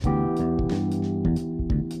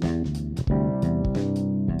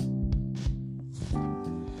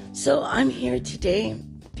So I'm here today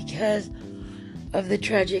because of the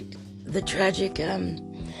tragic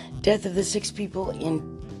death of the 6 people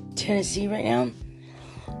in Tennessee right now.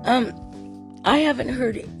 I haven't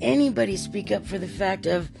heard anybody speak up for the fact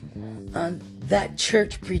of that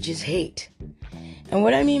church preaches hate. And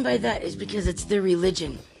what I mean by that is because it's their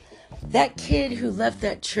religion. That kid who left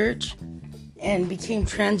that church and became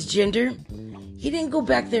transgender, he didn't go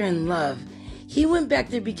back there in love. He went back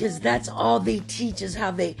there because that's all they teach is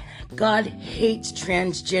how God hates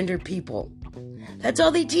transgender people. That's all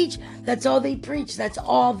they teach. That's all they preach. That's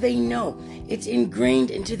all they know. It's ingrained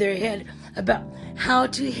into their head about how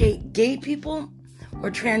to hate gay people or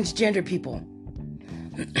transgender people.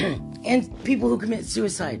 And people who commit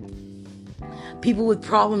suicide. People with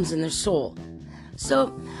problems in their soul.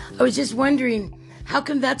 So I was just wondering, how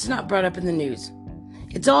come that's not brought up in the news?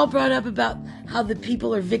 It's all brought up about how the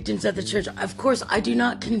people are victims at the church. Of course, I do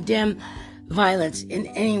not condemn violence in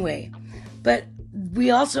any way. But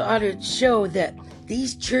we also ought to show that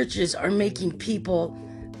these churches are making people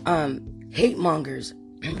hate mongers.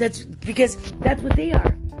 That's because that's what they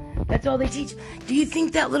are. That's all they teach. Do you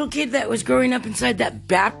think that little kid that was growing up inside that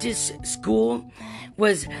Baptist school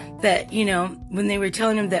was that, when they were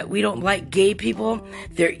telling him that we don't like gay people,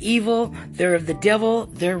 they're evil, they're of the devil,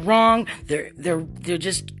 they're wrong, they're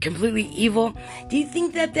just completely evil? Do you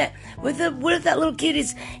think what if that little kid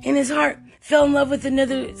is in his heart fell in love with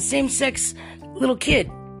another same-sex little kid?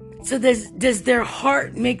 So does their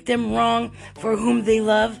heart make them wrong for whom they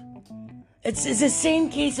love? It's the same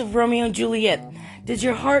case of Romeo and Juliet. Does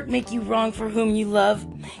your heart make you wrong for whom you love?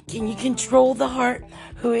 Can you control the heart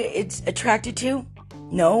who it's attracted to?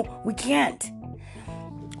 No, we can't.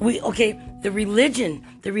 The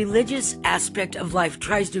religious aspect of life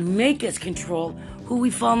tries to make us control who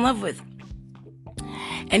we fall in love with.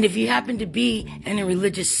 And if you happen to be in a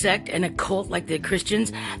religious sect and a cult like the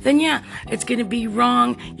Christians, then yeah, it's going to be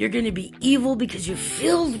wrong. You're going to be evil because you're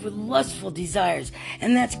filled with lustful desires.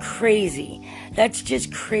 And that's crazy. That's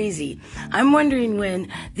just crazy. I'm wondering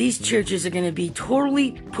when these churches are going to be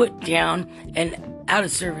totally put down and out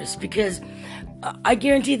of service, because I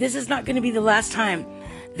guarantee this is not going to be the last time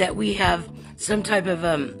that we have some type of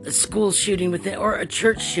a school shooting or a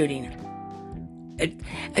church shooting.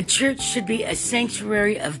 A church should be a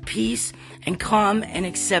sanctuary of peace and calm and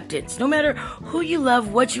acceptance. No matter who you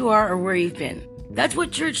love, what you are, or where you've been. That's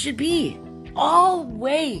what church should be.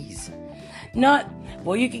 Always. Not,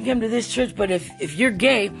 well, you can come to this church, but if you're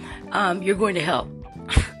gay, you're going to hell.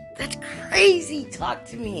 That's crazy talk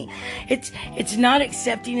to me. It's not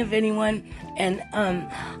accepting of anyone. And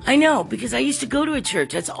I know, because I used to go to a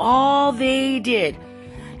church. That's all they did.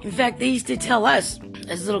 In fact, they used to tell us,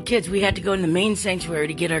 as little kids, we had to go in the main sanctuary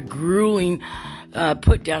to get our grueling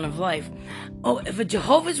put down of life. Oh, if a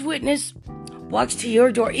Jehovah's Witness walks to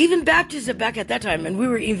your door, even Baptists back at that time, and we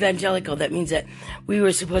were evangelical, that means that we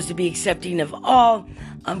were supposed to be accepting of all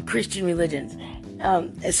Christian religions.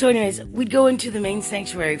 So anyways, we'd go into the main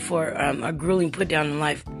sanctuary for a grueling put down in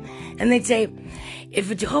life. And they'd say, if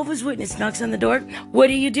a Jehovah's Witness knocks on the door, what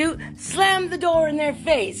do? Slam the door in their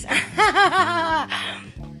face.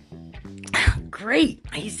 Great.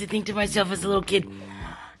 I used to think to myself as a little kid,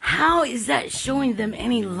 how is that showing them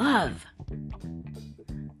any love?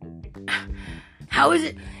 How is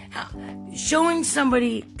it showing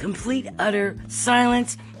somebody complete, utter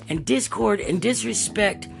silence and discord and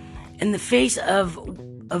disrespect in the face of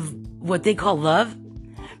what they call love?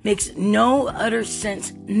 Makes no utter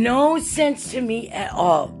sense. No sense to me at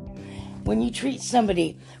all. When you treat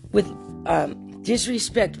somebody with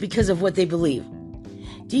disrespect because of what they believe.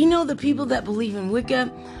 Do you know the people that believe in Wicca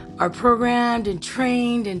are programmed and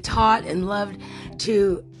trained and taught and loved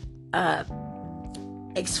to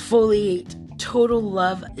exfoliate total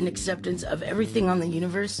love and acceptance of everything on the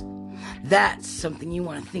universe? That's something you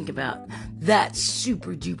want to think about. That's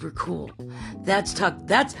super duper cool.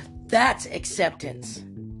 That's acceptance.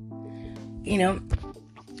 You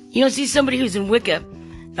don't see somebody who's in Wicca,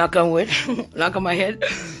 knock on wood, knock on my head,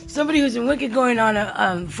 somebody who's in Wicca going on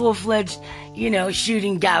a full-fledged,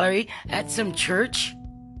 shooting gallery at some church.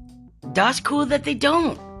 That's cool that they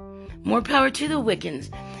don't. More power to the Wiccans.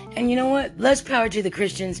 And you know what? Less power to the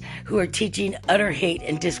Christians who are teaching utter hate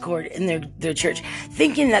and discord in their church,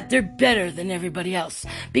 thinking that they're better than everybody else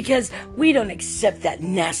because we don't accept that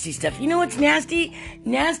nasty stuff. You know what's nasty?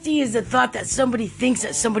 Nasty is the thought that somebody thinks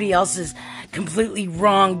that somebody else is completely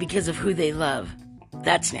wrong because of who they love.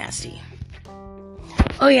 That's nasty.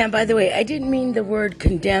 Oh yeah, and by the way, I didn't mean the word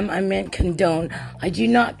condemn, I meant condone. I do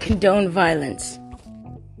not condone violence.